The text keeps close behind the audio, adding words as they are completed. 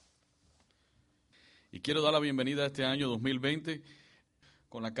Y quiero dar la bienvenida a este año 2020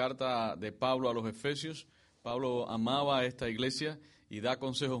 con la carta de Pablo a los Efesios. Pablo amaba a esta iglesia y da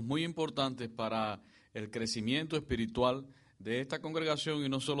consejos muy importantes para el crecimiento espiritual de esta congregación, y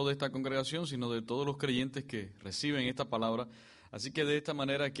no solo de esta congregación, sino de todos los creyentes que reciben esta palabra. Así que de esta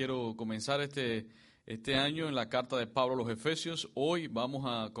manera quiero comenzar este año en la carta de Pablo a los Efesios. Hoy vamos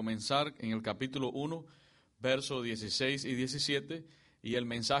a comenzar en el capítulo 1, versos 16 y 17, y el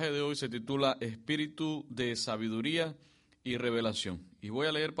mensaje de hoy se titula Espíritu de Sabiduría y Revelación. Y voy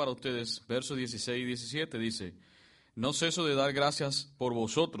a leer para ustedes versos 16 y 17. Dice: No ceso de dar gracias por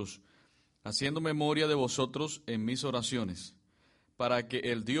vosotros, haciendo memoria de vosotros en mis oraciones, para que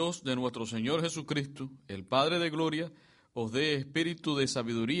el Dios de nuestro Señor Jesucristo, el Padre de gloria, os dé espíritu de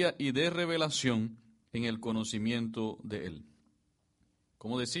sabiduría y de revelación en el conocimiento de Él.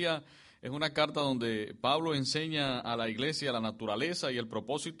 Como decía, es una carta donde Pablo enseña a la iglesia la naturaleza y el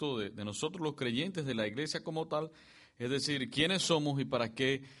propósito de nosotros los creyentes, de la iglesia como tal, es decir, quiénes somos y para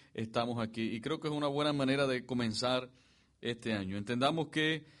qué estamos aquí. Y creo que es una buena manera de comenzar este año. Entendamos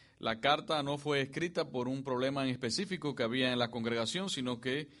que la carta no fue escrita por un problema en específico que había en la congregación, sino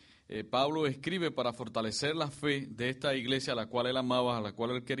que Pablo escribe para fortalecer la fe de esta iglesia a la cual él amaba, a la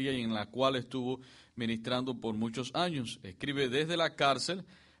cual él quería y en la cual estuvo ministrando por muchos años. Escribe desde la cárcel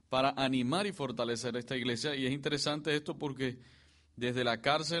para animar y fortalecer esta iglesia, y es interesante esto porque desde la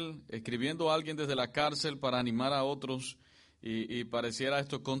cárcel, escribiendo a alguien desde la cárcel para animar a otros, y pareciera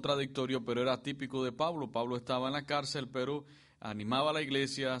esto contradictorio, pero era típico de Pablo. Pablo estaba en la cárcel, pero animaba a la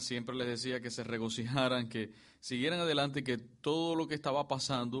iglesia, siempre les decía que se regocijaran, que siguieran adelante, que todo lo que estaba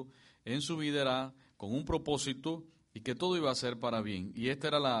pasando en su vida era con un propósito y que todo iba a ser para bien. Y esta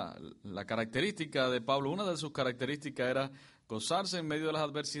era la característica de Pablo. Una de sus características era gozarse en medio de las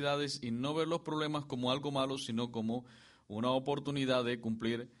adversidades y no ver los problemas como algo malo, sino como una oportunidad de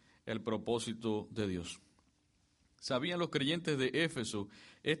cumplir el propósito de Dios. ¿Sabían los creyentes de Éfeso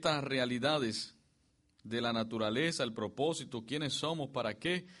estas realidades de la naturaleza, el propósito, quiénes somos, para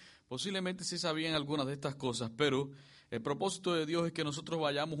qué? Posiblemente sí sabían algunas de estas cosas, pero el propósito de Dios es que nosotros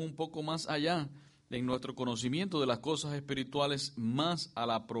vayamos un poco más allá en nuestro conocimiento de las cosas espirituales, más a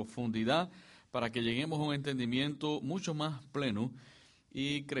la profundidad, para que lleguemos a un entendimiento mucho más pleno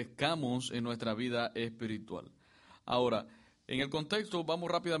y crezcamos en nuestra vida espiritual. Ahora, en el contexto, vamos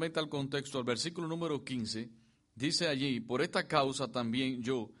rápidamente al contexto. El versículo número 15 dice allí: por esta causa también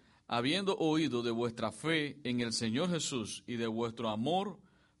yo, habiendo oído de vuestra fe en el Señor Jesús y de vuestro amor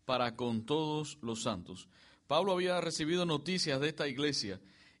para con todos los santos. Pablo había recibido noticias de esta iglesia,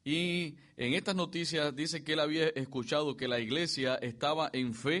 y en estas noticias dice que él había escuchado que la iglesia estaba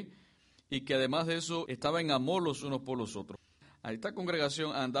en fe y que además de eso estaba en amor los unos por los otros. Esta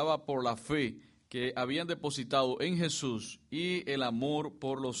congregación andaba por la fe que habían depositado en Jesús y el amor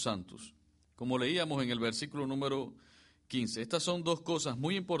por los santos. Como leíamos en el versículo número 15, estas son dos cosas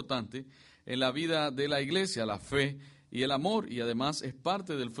muy importantes en la vida de la iglesia, la fe y el amor, y además es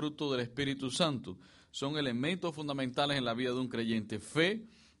parte del fruto del Espíritu Santo. Son elementos fundamentales en la vida de un creyente. Fe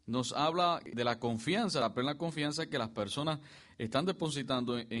nos habla de la confianza, la plena confianza que las personas están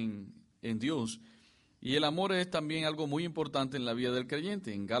depositando en Dios. Y el amor es también algo muy importante en la vida del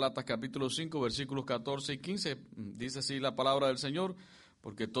creyente. En Gálatas capítulo 5, versículos 14 y 15, dice así la palabra del Señor: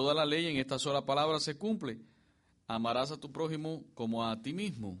 porque toda la ley en esta sola palabra se cumple: amarás a tu prójimo como a ti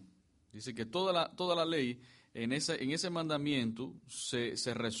mismo. Dice que toda la ley en ese mandamiento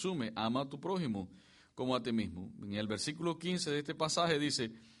se resume: ama a tu prójimo como a ti mismo. En el versículo 15 de este pasaje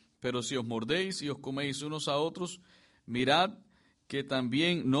dice: pero si os mordéis y os coméis unos a otros, mirad que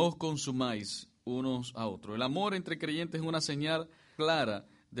también no os consumáis unos a otros. El amor entre creyentes es una señal clara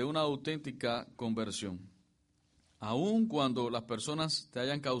de una auténtica conversión. Aun cuando las personas te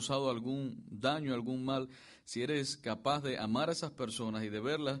hayan causado algún daño, algún mal, si eres capaz de amar a esas personas y de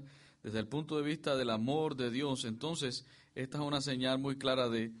verlas desde el punto de vista del amor de Dios, entonces esta es una señal muy clara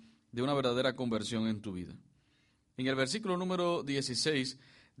de una verdadera conversión en tu vida. En el versículo número 16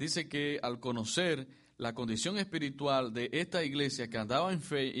 dice que al conocer la condición espiritual de esta iglesia que andaba en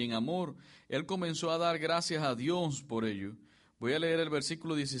fe y en amor, él comenzó a dar gracias a Dios por ello. Voy a leer el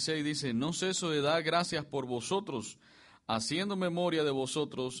versículo 16, dice: no ceso de dar gracias por vosotros, haciendo memoria de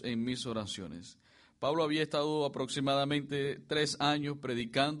vosotros en mis oraciones. Pablo había estado aproximadamente 3 años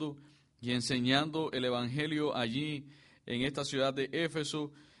predicando y enseñando el evangelio allí en esta ciudad de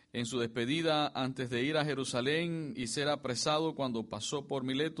Éfeso. En su despedida, antes de ir a Jerusalén y ser apresado cuando pasó por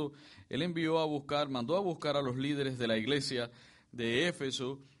Mileto, él mandó a buscar a los líderes de la iglesia de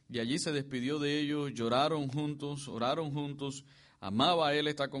Éfeso, y allí se despidió de ellos, lloraron juntos, oraron juntos, amaba a él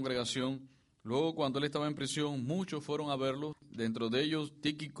esta congregación, Luego, cuando él estaba en prisión, muchos fueron a verlo, dentro de ellos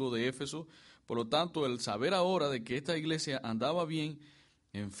Tíquico de Éfeso. Por lo tanto, el saber ahora de que esta iglesia andaba bien,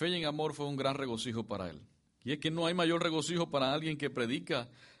 en fe y en amor, fue un gran regocijo para él. Y es que no hay mayor regocijo para alguien que predica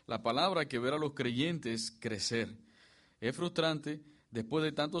la palabra que ver a los creyentes crecer. Es frustrante, después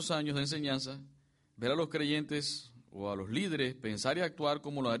de tantos años de enseñanza, ver a los creyentes o a los líderes pensar y actuar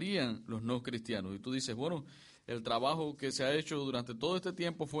como lo harían los no cristianos. Y tú dices, bueno, el trabajo que se ha hecho durante todo este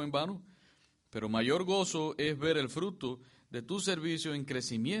tiempo fue en vano, pero mayor gozo es ver el fruto de tu servicio en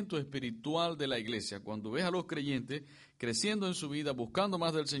crecimiento espiritual de la iglesia. Cuando ves a los creyentes creciendo en su vida, buscando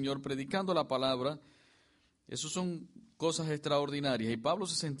más del Señor, predicando la palabra, eso son cosas extraordinarias. Y Pablo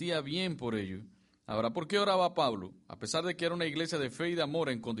se sentía bien por ello. Ahora, ¿por qué oraba Pablo? A pesar de que era una iglesia de fe y de amor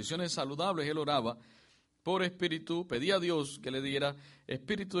en condiciones saludables, él oraba por espíritu, pedía a Dios que le diera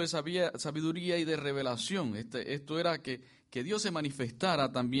espíritu de sabiduría y de revelación. Esto era que Dios se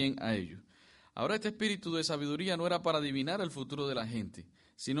manifestara también a ellos. Ahora, este espíritu de sabiduría no era para adivinar el futuro de la gente,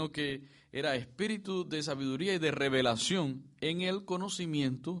 sino que era espíritu de sabiduría y de revelación en el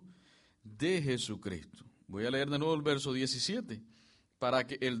conocimiento de Jesucristo. Voy a leer de nuevo el verso 17. Para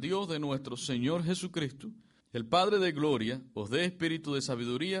que el Dios de nuestro Señor Jesucristo, el Padre de gloria, os dé espíritu de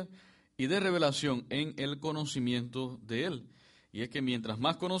sabiduría y de revelación en el conocimiento de Él. Y es que mientras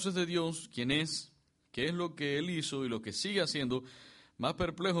más conoces de Dios, quién es, qué es lo que Él hizo y lo que sigue haciendo, más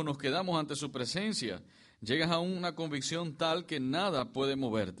perplejos nos quedamos ante su presencia. Llegas a una convicción tal que nada puede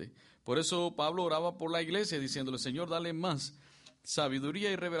moverte. Por eso Pablo oraba por la iglesia diciéndole, Señor, dale más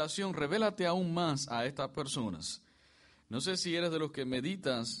sabiduría y revelación, revélate aún más a estas personas. No sé si eres de los que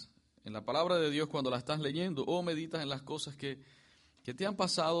meditas en la palabra de Dios cuando la estás leyendo o meditas en las cosas que te han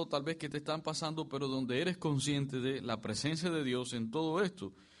pasado, tal vez que te están pasando, pero donde eres consciente de la presencia de Dios en todo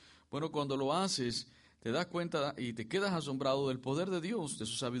esto. Bueno, cuando lo haces, te das cuenta y te quedas asombrado del poder de Dios, de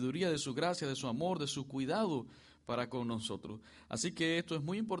su sabiduría, de su gracia, de su amor, de su cuidado para con nosotros. Así que esto es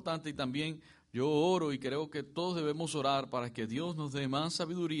muy importante y también yo oro y creo que todos debemos orar para que Dios nos dé más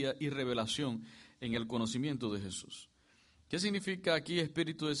sabiduría y revelación en el conocimiento de Jesús. ¿Qué significa aquí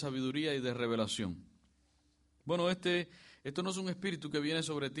espíritu de sabiduría y de revelación? Bueno, esto no es un espíritu que viene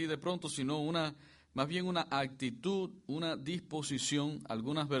sobre ti de pronto, sino más bien una actitud, una disposición.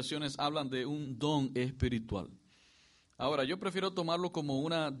 Algunas versiones hablan de un don espiritual. Ahora, yo prefiero tomarlo como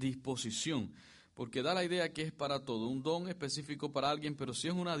una disposición, porque da la idea que es para todo, un don específico para alguien, pero si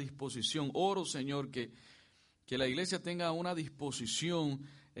es una disposición. Oro, Señor, que la iglesia tenga una disposición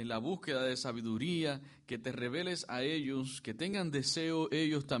en la búsqueda de sabiduría, que te reveles a ellos, que tengan deseo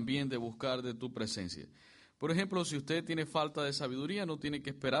ellos también de buscar de tu presencia. Por ejemplo, si usted tiene falta de sabiduría, no tiene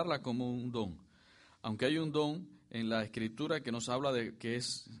que esperarla como un don. Aunque hay un don en la Escritura que nos habla de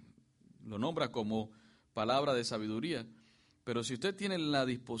lo nombra como palabra de sabiduría. Pero si usted tiene la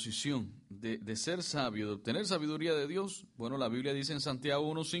disposición de ser sabio, de obtener sabiduría de Dios, bueno, la Biblia dice en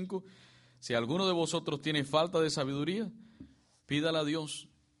Santiago 1:5, si alguno de vosotros tiene falta de sabiduría, pídala a Dios,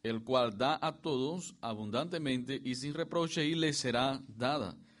 el cual da a todos abundantemente y sin reproche, y le será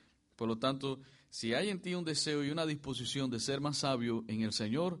dada. Por lo tanto, si hay en ti un deseo y una disposición de ser más sabio en el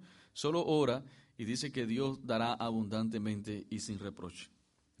Señor, solo ora y dice que Dios dará abundantemente y sin reproche.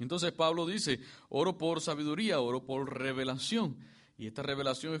 Entonces Pablo dice, oro por sabiduría, oro por revelación. Y esta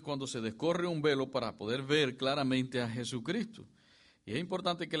revelación es cuando se descorre un velo para poder ver claramente a Jesucristo. Y es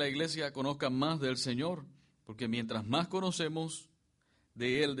importante que la iglesia conozca más del Señor, porque mientras más conocemos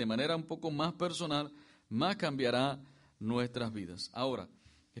de Él de manera un poco más personal, más cambiará nuestras vidas. Ahora,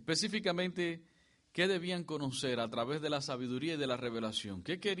 específicamente, ¿qué debían conocer a través de la sabiduría y de la revelación?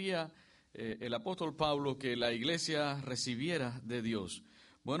 ¿Qué quería el apóstol Pablo que la iglesia recibiera de Dios?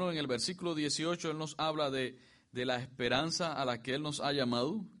 Bueno, en el versículo 18 él nos habla de la esperanza a la que Él nos ha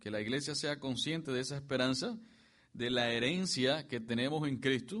llamado, que la iglesia sea consciente de esa esperanza, de la herencia que tenemos en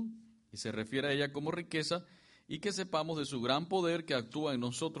Cristo, y se refiere a ella como riqueza, y que sepamos de su gran poder que actúa en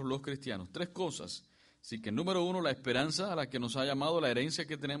nosotros los cristianos. Tres cosas. Así que número uno, la esperanza a la que nos ha llamado, la herencia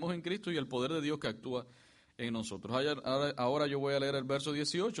que tenemos en Cristo y el poder de Dios que actúa en nosotros. Ahora yo voy a leer el verso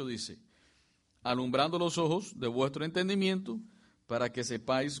 18, dice, alumbrando los ojos de vuestro entendimiento, para que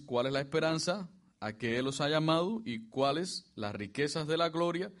sepáis cuál es la esperanza a que Él os ha llamado y cuáles las riquezas de la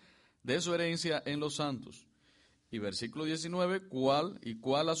gloria de su herencia en los santos. Y versículo 19, cuál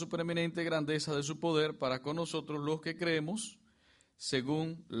la supereminente grandeza de su poder para con nosotros los que creemos,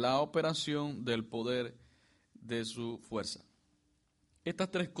 según la operación del poder de su fuerza.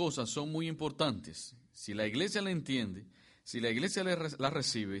 Estas tres cosas son muy importantes. Si la iglesia la entiende, si la iglesia la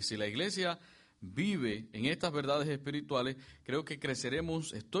recibe, si la iglesia vive en estas verdades espirituales, creo que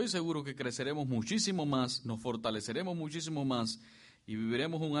creceremos, estoy seguro que creceremos muchísimo más, nos fortaleceremos muchísimo más y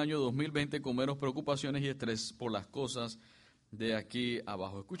viviremos un año 2020 con menos preocupaciones y estrés por las cosas de aquí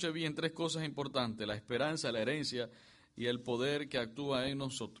abajo. Escuche bien, 3 cosas importantes: la esperanza, la herencia y el poder que actúa en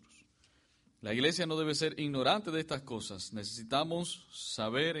nosotros. La iglesia no debe ser ignorante de estas cosas. Necesitamos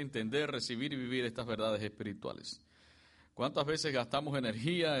saber, entender, recibir y vivir estas verdades espirituales. ¿Cuántas veces gastamos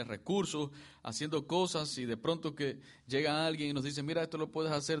energía, recursos, haciendo cosas y de pronto que llega alguien y nos dice, mira, esto lo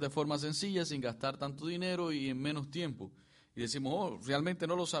puedes hacer de forma sencilla, sin gastar tanto dinero y en menos tiempo? Y decimos, oh, realmente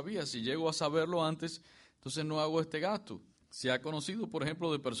no lo sabía. Si llego a saberlo antes, entonces no hago este gasto. Se ha conocido, por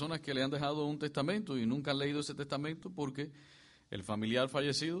ejemplo, de personas que le han dejado un testamento y nunca han leído ese testamento porque el familiar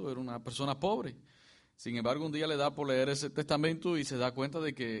fallecido era una persona pobre. Sin embargo, un día le da por leer ese testamento y se da cuenta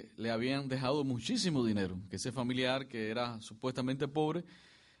de que le habían dejado muchísimo dinero, que ese familiar que era supuestamente pobre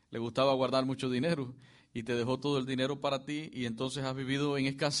le gustaba guardar mucho dinero y te dejó todo el dinero para ti y entonces has vivido en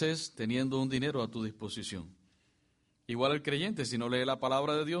escasez teniendo un dinero a tu disposición. Igual el creyente, si no lee la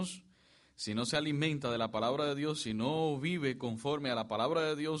palabra de Dios, si no se alimenta de la palabra de Dios, si no vive conforme a la palabra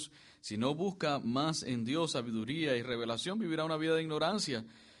de Dios, si no busca más en Dios sabiduría y revelación, vivirá una vida de ignorancia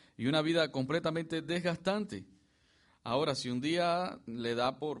y una vida completamente desgastante. Ahora, si un día le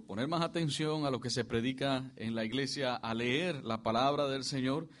da por poner más atención a lo que se predica en la iglesia, a leer la palabra del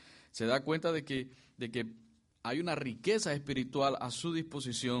Señor, se da cuenta de que hay una riqueza espiritual a su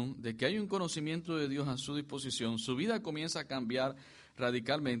disposición, de que hay un conocimiento de Dios a su disposición, su vida comienza a cambiar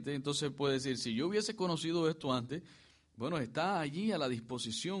radicalmente. Entonces puede decir, si yo hubiese conocido esto antes, bueno, está allí a la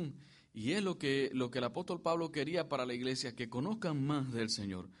disposición y es lo que el apóstol Pablo quería para la iglesia, que conozcan más del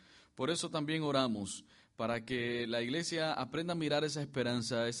Señor. Por eso también oramos para que la iglesia aprenda a mirar esa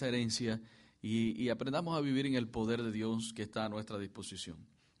esperanza, esa herencia y aprendamos a vivir en el poder de Dios que está a nuestra disposición.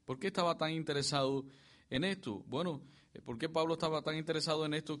 ¿Por qué estaba tan interesado en esto? Bueno, ¿por qué Pablo estaba tan interesado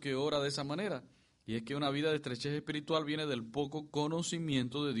en esto que ora de esa manera? Y es que una vida de estrechez espiritual viene del poco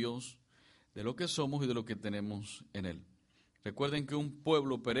conocimiento de Dios, de lo que somos y de lo que tenemos en Él. Recuerden que un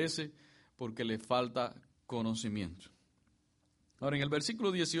pueblo perece porque le falta conocimiento. Ahora, en el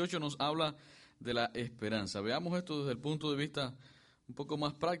versículo 18 nos habla de la esperanza. Veamos esto desde el punto de vista un poco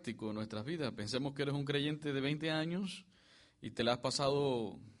más práctico de nuestras vidas. Pensemos que eres un creyente de 20 años y te la has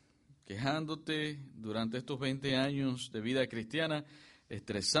pasado quejándote durante estos 20 años de vida cristiana,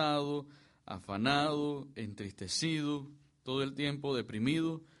 estresado, afanado, entristecido, todo el tiempo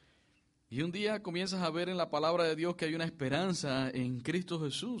deprimido. Y un día comienzas a ver en la palabra de Dios que hay una esperanza en Cristo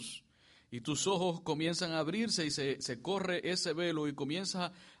Jesús. Y tus ojos comienzan a abrirse y se corre ese velo y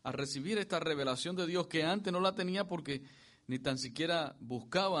comienzas a recibir esta revelación de Dios que antes no la tenía porque ni tan siquiera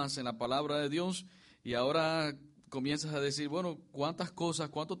buscabas en la palabra de Dios. Y ahora comienzas a decir, bueno, cuántas cosas,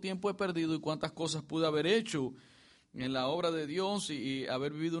 cuánto tiempo he perdido y cuántas cosas pude haber hecho en la obra de Dios y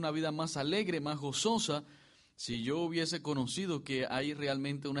haber vivido una vida más alegre, más gozosa, si yo hubiese conocido que hay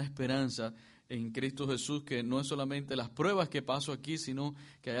realmente una esperanza en Cristo Jesús, que no es solamente las pruebas que paso aquí, sino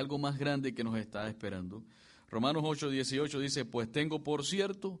que hay algo más grande que nos está esperando. Romanos 8:18 dice, pues tengo por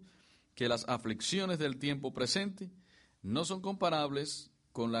cierto que las aflicciones del tiempo presente no son comparables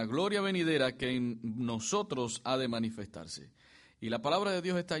con la gloria venidera que en nosotros ha de manifestarse. Y la palabra de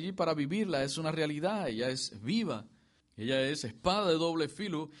Dios está allí para vivirla, es una realidad, ella es viva. Ella es espada de doble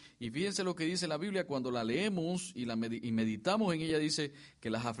filo y fíjense lo que dice la Biblia cuando la leemos y meditamos en ella. Dice que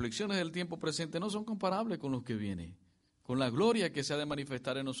las aflicciones del tiempo presente no son comparables con los que vienen, con la gloria que se ha de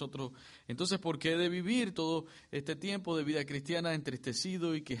manifestar en nosotros. Entonces, ¿por qué he de vivir todo este tiempo de vida cristiana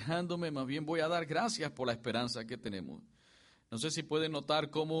entristecido y quejándome? Más bien voy a dar gracias por la esperanza que tenemos. No sé si pueden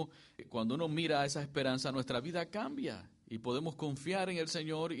notar cómo cuando uno mira a esa esperanza, nuestra vida cambia y podemos confiar en el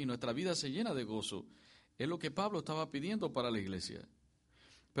Señor y nuestra vida se llena de gozo. Es lo que Pablo estaba pidiendo para la iglesia.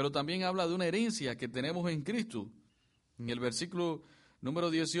 Pero también habla de una herencia que tenemos en Cristo. En el versículo número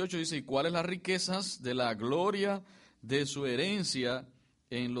 18 dice, ¿y cuáles las riquezas de la gloria de su herencia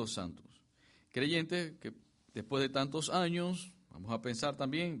en los santos? Creyentes que después de tantos años, vamos a pensar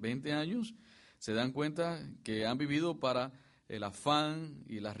también 20 años, se dan cuenta que han vivido para el afán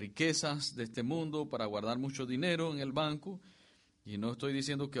y las riquezas de este mundo, para guardar mucho dinero en el banco. Y no estoy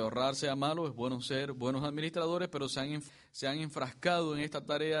diciendo que ahorrar sea malo, es bueno ser buenos administradores, pero se han enfrascado en esta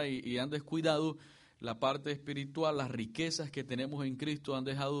tarea y han descuidado la parte espiritual, las riquezas que tenemos en Cristo. Han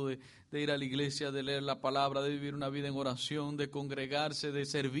dejado de ir a la iglesia, de leer la palabra, de vivir una vida en oración, de congregarse, de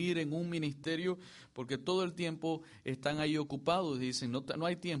servir en un ministerio, porque todo el tiempo están ahí ocupados y dicen, no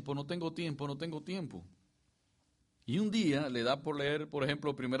hay tiempo, no tengo tiempo. Y un día le da por leer, por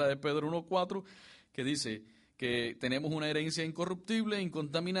ejemplo, 1 de Pedro 1:4, que dice que tenemos una herencia incorruptible,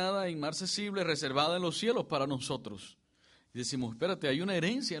 incontaminada, inmarcesible, reservada en los cielos para nosotros. Y decimos, espérate, hay una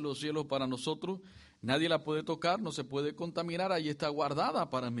herencia en los cielos para nosotros, nadie la puede tocar, no se puede contaminar, ahí está guardada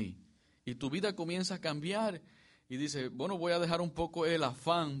para mí. Y tu vida comienza a cambiar y dice, bueno, voy a dejar un poco el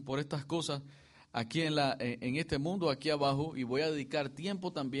afán por estas cosas aquí en este mundo, aquí abajo, y voy a dedicar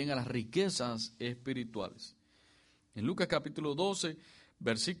tiempo también a las riquezas espirituales. En Lucas capítulo 12,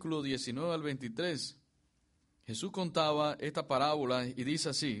 versículo 19 al 23, Jesús contaba esta parábola y dice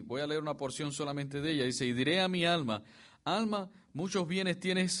así, voy a leer una porción solamente de ella, dice, y diré a mi alma, alma, muchos bienes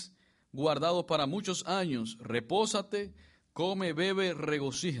tienes guardados para muchos años, repósate, come, bebe,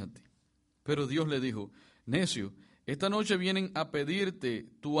 regocíjate. Pero Dios le dijo, necio, esta noche vienen a pedirte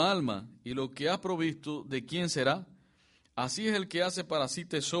tu alma, y lo que has provisto, ¿de quién será? Así es el que hace para sí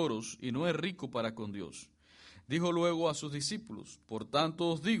tesoros, y no es rico para con Dios. Dijo luego a sus discípulos, por tanto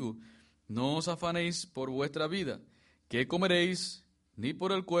os digo, no os afanéis por vuestra vida, qué comeréis, ni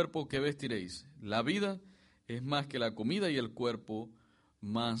por el cuerpo que vestiréis. La vida es más que la comida y el cuerpo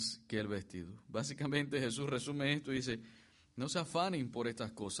más que el vestido. Básicamente Jesús resume esto y dice, no se afanen por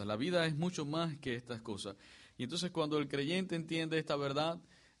estas cosas, la vida es mucho más que estas cosas. Y entonces cuando el creyente entiende esta verdad,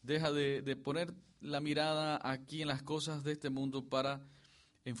 deja de poner la mirada aquí en las cosas de este mundo para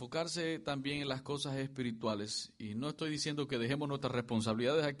enfocarse también en las cosas espirituales. Y no estoy diciendo que dejemos nuestras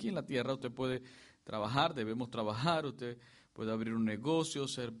responsabilidades aquí en la tierra. Usted puede trabajar, debemos trabajar, usted puede abrir un negocio,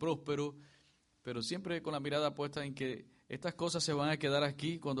 ser próspero, pero siempre con la mirada puesta en que estas cosas se van a quedar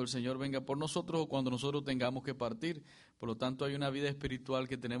aquí cuando el Señor venga por nosotros o cuando nosotros tengamos que partir. Por lo tanto, hay una vida espiritual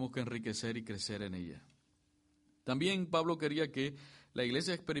que tenemos que enriquecer y crecer en ella. También Pablo quería que la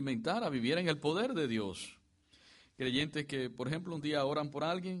iglesia experimentara, viviera en el poder de Dios. Creyentes que, por ejemplo, un día oran por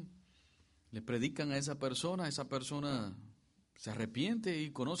alguien, le predican a esa persona se arrepiente y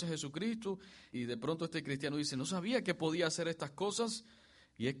conoce a Jesucristo, y de pronto este cristiano dice, no sabía que podía hacer estas cosas,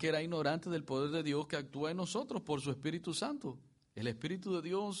 y es que era ignorante del poder de Dios que actúa en nosotros por su Espíritu Santo. El Espíritu de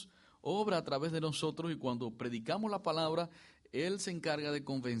Dios obra a través de nosotros, y cuando predicamos la palabra, Él se encarga de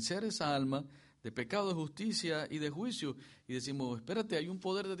convencer esa alma de pecado, de justicia y de juicio, y decimos, espérate, hay un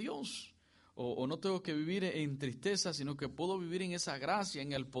poder de Dios. O no tengo que vivir en tristeza, sino que puedo vivir en esa gracia,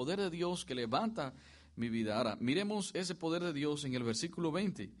 en el poder de Dios que levanta mi vida. Ahora, miremos ese poder de Dios en el versículo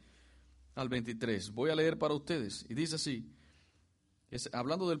 20 al 23. Voy a leer para ustedes. Y dice así,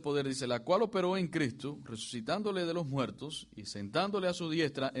 hablando del poder, dice, la cual operó en Cristo, resucitándole de los muertos y sentándole a su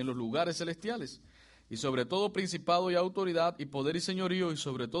diestra en los lugares celestiales. Y sobre todo principado y autoridad y poder y señorío y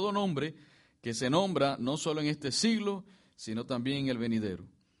sobre todo nombre que se nombra no solo en este siglo, sino también en el venidero.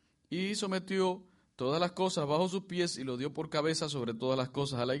 Y sometió todas las cosas bajo sus pies y lo dio por cabeza sobre todas las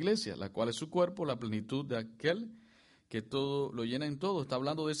cosas a la iglesia, la cual es su cuerpo, la plenitud de aquel que todo lo llena en todo. Está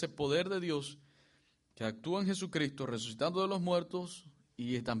hablando de ese poder de Dios que actúa en Jesucristo, resucitando de los muertos,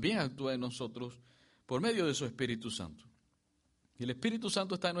 y también actúa en nosotros por medio de su Espíritu Santo. Y el Espíritu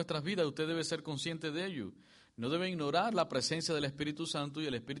Santo está en nuestras vidas, usted debe ser consciente de ello. No debe ignorar la presencia del Espíritu Santo, y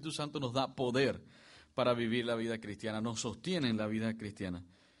el Espíritu Santo nos da poder para vivir la vida cristiana, nos sostiene en la vida cristiana.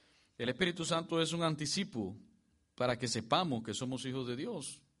 El Espíritu Santo es un anticipo para que sepamos que somos hijos de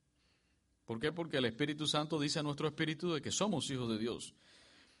Dios. ¿Por qué? Porque el Espíritu Santo dice a nuestro espíritu de que somos hijos de Dios.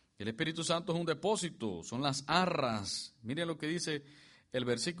 El Espíritu Santo es un depósito, son las arras. Miren lo que dice el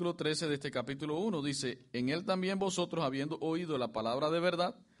versículo 13 de este capítulo 1. Dice, en él también vosotros, habiendo oído la palabra de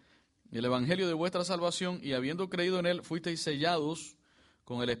verdad, el evangelio de vuestra salvación, y habiendo creído en él, fuisteis sellados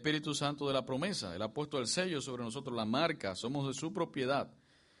con el Espíritu Santo de la promesa. Él ha puesto el sello sobre nosotros, la marca, somos de su propiedad.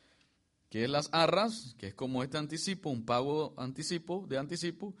 Que es las arras, que es como este anticipo, un pago de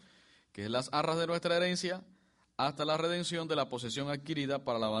anticipo, que es las arras de nuestra herencia, hasta la redención de la posesión adquirida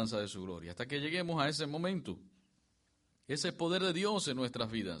para la alabanza de su gloria. Hasta que lleguemos a ese momento. Ese poder de Dios en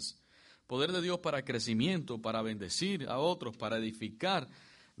nuestras vidas. Poder de Dios para crecimiento, para bendecir a otros, para edificar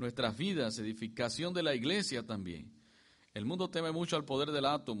nuestras vidas, edificación de la iglesia también. El mundo teme mucho al poder del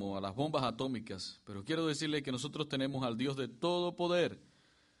átomo, a las bombas atómicas, pero quiero decirle que nosotros tenemos al Dios de todo poder.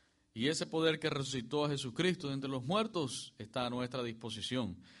 Y ese poder que resucitó a Jesucristo de entre los muertos está a nuestra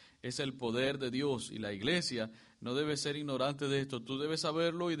disposición. Es el poder de Dios, y la iglesia no debe ser ignorante de esto. Tú debes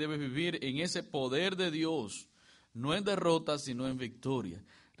saberlo y debes vivir en ese poder de Dios, no en derrota, sino en victoria.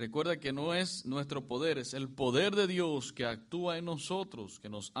 Recuerda que no es nuestro poder, es el poder de Dios que actúa en nosotros, que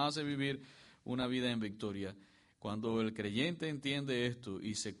nos hace vivir una vida en victoria. Cuando el creyente entiende esto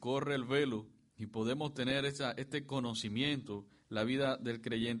y se corre el velo y podemos tener este conocimiento, la vida del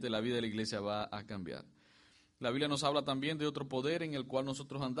creyente, la vida de la iglesia va a cambiar. La Biblia nos habla también de otro poder en el cual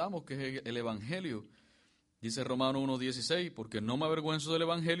nosotros andamos, que es el Evangelio. Dice Romanos 1:16, porque no me avergüenzo del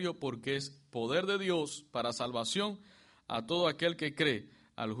Evangelio, porque es poder de Dios para salvación a todo aquel que cree,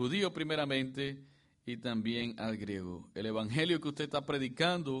 al judío primeramente y también al griego. El evangelio que usted está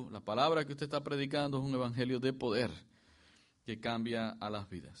predicando, la palabra que usted está predicando es un evangelio de poder que cambia a las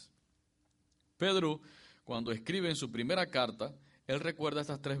vidas. Pedro, cuando escribe en su primera carta, él recuerda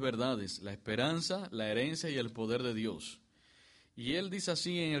estas tres verdades: la esperanza, la herencia y el poder de Dios. Y él dice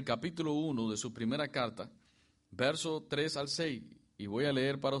así en el capítulo 1 de su primera carta, verso 3 al 6, y voy a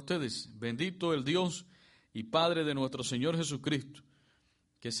leer para ustedes: bendito el Dios y Padre de nuestro Señor Jesucristo,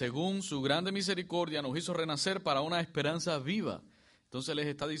 que según su grande misericordia nos hizo renacer para una esperanza viva. Entonces les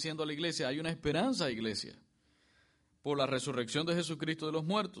está diciendo a la iglesia, hay una esperanza, iglesia, por la resurrección de Jesucristo de los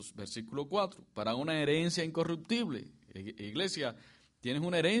muertos, versículo 4, para una herencia incorruptible. Iglesia, tienes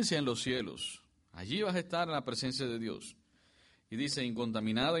una herencia en los cielos, allí vas a estar en la presencia de Dios. Y dice,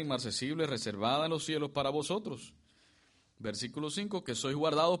 incontaminada, inmarcesible, reservada en los cielos para vosotros. Versículo 5, que sois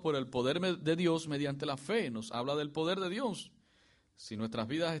guardados por el poder de Dios mediante la fe. Nos habla del poder de Dios. Si nuestras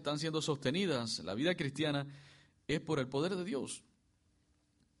vidas están siendo sostenidas, la vida cristiana es por el poder de Dios,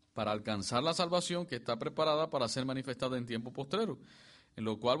 para alcanzar la salvación que está preparada para ser manifestada en tiempo postrero, en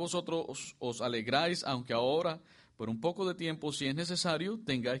lo cual vosotros os alegráis, aunque ahora, por un poco de tiempo, si es necesario,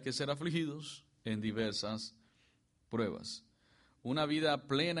 tengáis que ser afligidos en diversas pruebas. Una vida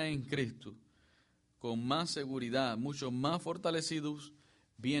plena en Cristo, con más seguridad, mucho más fortalecidos,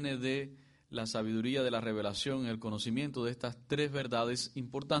 viene de la sabiduría de la revelación, el conocimiento de estas tres verdades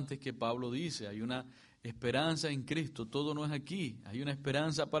importantes que Pablo dice. Hay una esperanza en Cristo, todo no es aquí, hay una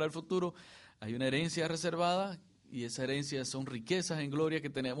esperanza para el futuro, hay una herencia reservada, y esa herencia son riquezas en gloria que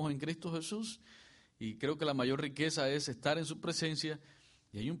tenemos en Cristo Jesús, y creo que la mayor riqueza es estar en su presencia,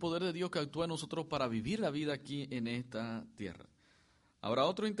 y hay un poder de Dios que actúa en nosotros para vivir la vida aquí en esta tierra. Ahora,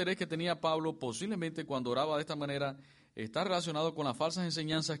 otro interés que tenía Pablo, posiblemente cuando oraba de esta manera, está relacionado con las falsas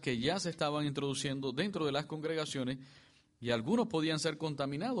enseñanzas que ya se estaban introduciendo dentro de las congregaciones, y algunos podían ser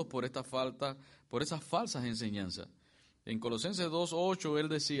contaminados por esas falsas enseñanzas. En Colosenses 2:8 él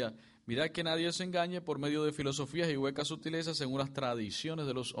decía, mirad que nadie se engañe por medio de filosofías y huecas sutilezas según las tradiciones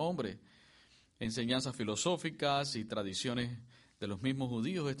de los hombres. Enseñanzas filosóficas y tradiciones de los mismos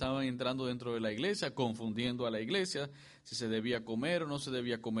judíos estaban entrando dentro de la iglesia, confundiendo a la iglesia, si se debía comer o no se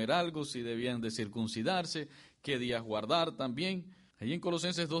debía comer algo, si debían de circuncidarse, qué días guardar también. Allí en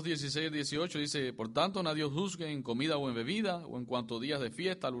Colosenses 2:16-18 dice, por tanto nadie os juzgue en comida o en bebida, o en cuanto días de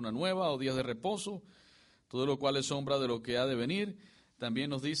fiesta, luna nueva o días de reposo, todo lo cual es sombra de lo que ha de venir.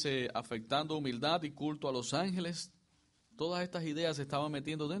 También nos dice, afectando humildad y culto a los ángeles. Todas estas ideas se estaban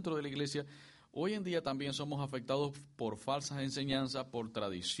metiendo dentro de la iglesia. Hoy en día también somos afectados por falsas enseñanzas, por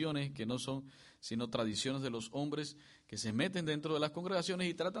tradiciones que no son sino tradiciones de los hombres que se meten dentro de las congregaciones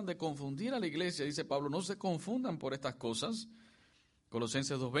y tratan de confundir a la iglesia. Dice Pablo, no se confundan por estas cosas.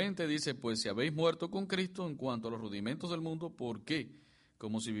 Colosenses 2:20 dice, pues si habéis muerto con Cristo en cuanto a los rudimentos del mundo, ¿por qué?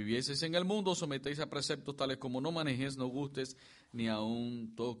 Como si vivieseis en el mundo, sometéis a preceptos tales como no manejes, no gustes, ni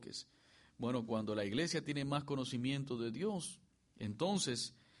aun toques. Bueno, cuando la iglesia tiene más conocimiento de Dios,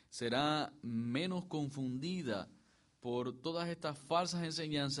 entonces será menos confundida por todas estas falsas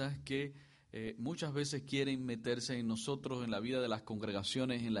enseñanzas que muchas veces quieren meterse en nosotros, en la vida de las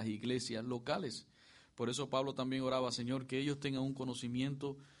congregaciones, en las iglesias locales. Por eso Pablo también oraba, Señor, que ellos tengan un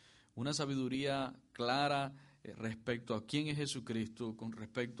conocimiento, una sabiduría clara respecto a quién es Jesucristo, con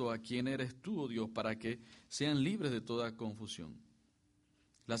respecto a quién eres tú, oh Dios, para que sean libres de toda confusión.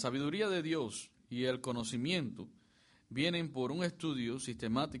 La sabiduría de Dios y el conocimiento vienen por un estudio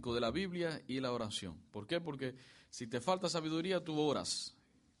sistemático de la Biblia y la oración. ¿Por qué? Porque si te falta sabiduría, tú oras.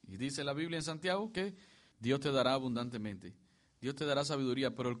 Y dice la Biblia en Santiago que Dios te dará abundantemente. Dios te dará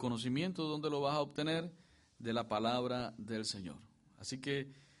sabiduría, pero el conocimiento, ¿dónde lo vas a obtener? De la palabra del Señor. Así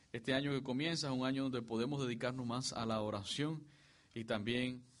que este año que comienza es un año donde podemos dedicarnos más a la oración y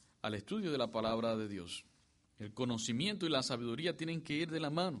también al estudio de la palabra de Dios. El conocimiento y la sabiduría tienen que ir de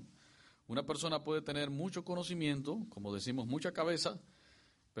la mano. Una persona puede tener mucho conocimiento, como decimos, mucha cabeza,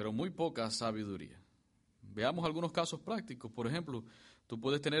 pero muy poca sabiduría. Veamos algunos casos prácticos. Por ejemplo, tú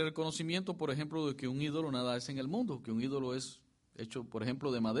puedes tener el conocimiento, por ejemplo, de que un ídolo nada es en el mundo, que un ídolo es hecho, por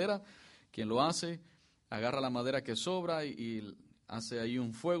ejemplo, de madera. Quien lo hace, agarra la madera que sobra y hace ahí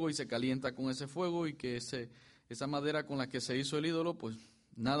un fuego y se calienta con ese fuego, y que esa madera con la que se hizo el ídolo, pues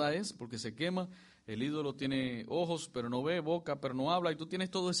nada es, porque se quema. El ídolo tiene ojos, pero no ve, boca, pero no habla, y tú tienes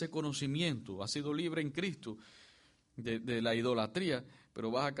todo ese conocimiento, has sido libre en Cristo de la idolatría,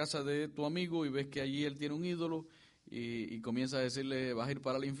 pero vas a casa de tu amigo y ves que allí él tiene un ídolo, y comienza a decirle, vas a ir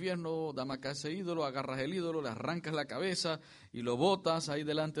para el infierno, dame acá ese ídolo, agarras el ídolo, le arrancas la cabeza y lo botas ahí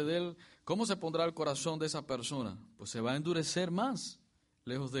delante de él. ¿Cómo se pondrá el corazón de esa persona? Pues se va a endurecer más,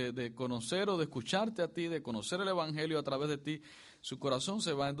 lejos de conocer o de escucharte a ti, de conocer el evangelio a través de ti, su corazón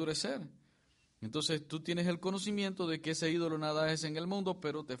se va a endurecer. Entonces tú tienes el conocimiento de que ese ídolo nada es en el mundo,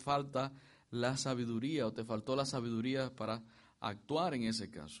 pero te falta la sabiduría o te faltó la sabiduría para actuar en ese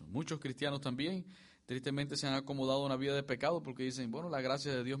caso. Muchos cristianos también tristemente se han acomodado a una vida de pecado porque dicen, bueno, la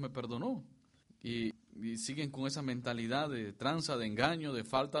gracia de Dios me perdonó. Y siguen con esa mentalidad de tranza, de engaño, de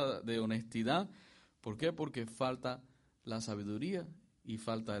falta de honestidad. ¿Por qué? Porque falta la sabiduría y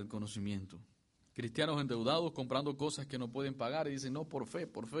falta el conocimiento. Cristianos endeudados comprando cosas que no pueden pagar y dicen, no, por fe,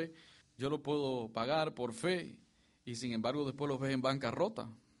 yo lo puedo pagar por fe, y sin embargo después los ves en bancarrota.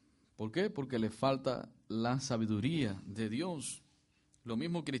 ¿Por qué? Porque les falta la sabiduría de Dios. Lo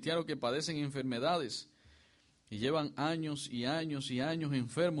mismo cristianos que padecen enfermedades y llevan años y años y años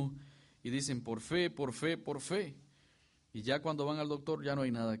enfermos y dicen por fe, y ya cuando van al doctor ya no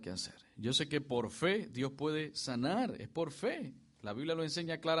hay nada que hacer. Yo sé que por fe Dios puede sanar, es por fe, la Biblia lo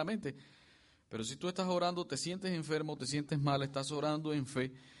enseña claramente, pero si tú estás orando, te sientes enfermo, te sientes mal, estás orando en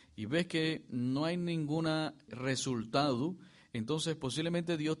fe y ves que no hay ningún resultado, entonces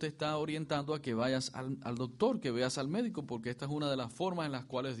posiblemente Dios te está orientando a que vayas al doctor, que veas al médico, porque esta es una de las formas en las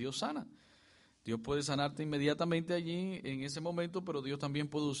cuales Dios sana. Dios puede sanarte inmediatamente allí, en ese momento, pero Dios también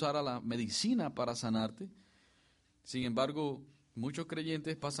puede usar a la medicina para sanarte. Sin embargo, muchos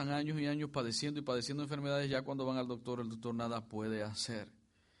creyentes pasan años y años padeciendo enfermedades, ya cuando van al doctor, el doctor nada puede hacer.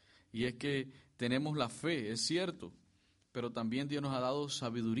 Y es que tenemos la fe, es cierto, pero también Dios nos ha dado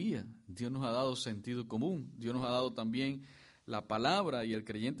sabiduría, Dios nos ha dado sentido común, Dios nos ha dado también la palabra, y el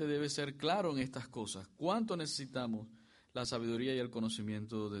creyente debe ser claro en estas cosas. ¿Cuánto necesitamos la sabiduría y el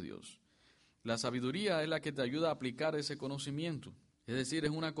conocimiento de Dios? La sabiduría es la que te ayuda a aplicar ese conocimiento, es decir,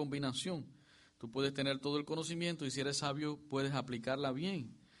 es una combinación. Tú puedes tener todo el conocimiento y si eres sabio puedes aplicarla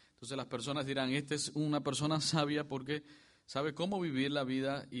bien. Entonces las personas dirán, esta es una persona sabia porque sabe cómo vivir la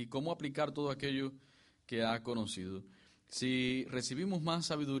vida y cómo aplicar todo aquello que ha conocido. Si recibimos más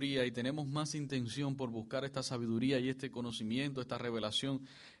sabiduría y tenemos más intención por buscar esta sabiduría y este conocimiento, esta revelación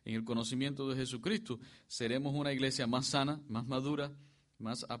en el conocimiento de Jesucristo, seremos una iglesia más sana, más madura,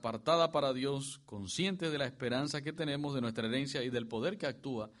 más apartada para Dios, consciente de la esperanza que tenemos de nuestra herencia y del poder que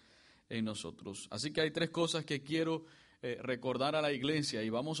actúa en nosotros. Así que hay 3 cosas que quiero recordar a la iglesia y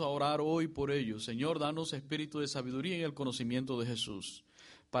vamos a orar hoy por ello. Señor, danos espíritu de sabiduría y el conocimiento de Jesús.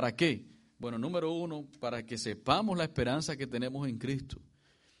 ¿Para qué? Bueno, número 1, para que sepamos la esperanza que tenemos en Cristo.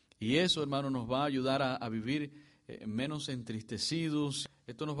 Y eso, hermano, nos va a ayudar a vivir menos entristecidos.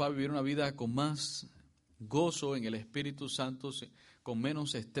 Esto nos va a vivir una vida con más gozo en el Espíritu Santo, con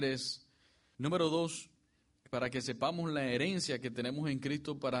menos estrés. Número 2, para que sepamos la herencia que tenemos en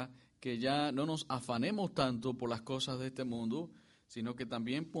Cristo, para que ya no nos afanemos tanto por las cosas de este mundo, sino que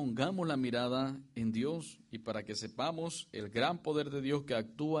también pongamos la mirada en Dios, y para que sepamos el gran poder de Dios que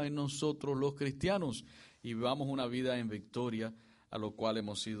actúa en nosotros los cristianos y vivamos una vida en victoria a lo cual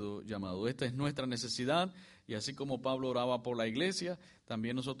hemos sido llamados. Esta es nuestra necesidad, y así como Pablo oraba por la iglesia,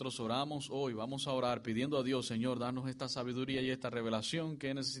 también nosotros oramos hoy, vamos a orar pidiendo a Dios, Señor, danos esta sabiduría y esta revelación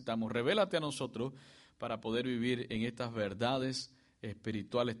que necesitamos. Revélate a nosotros para poder vivir en estas verdades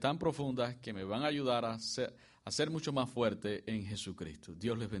espirituales tan profundas que me van a ayudar a ser mucho más fuerte en Jesucristo.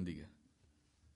 Dios les bendiga.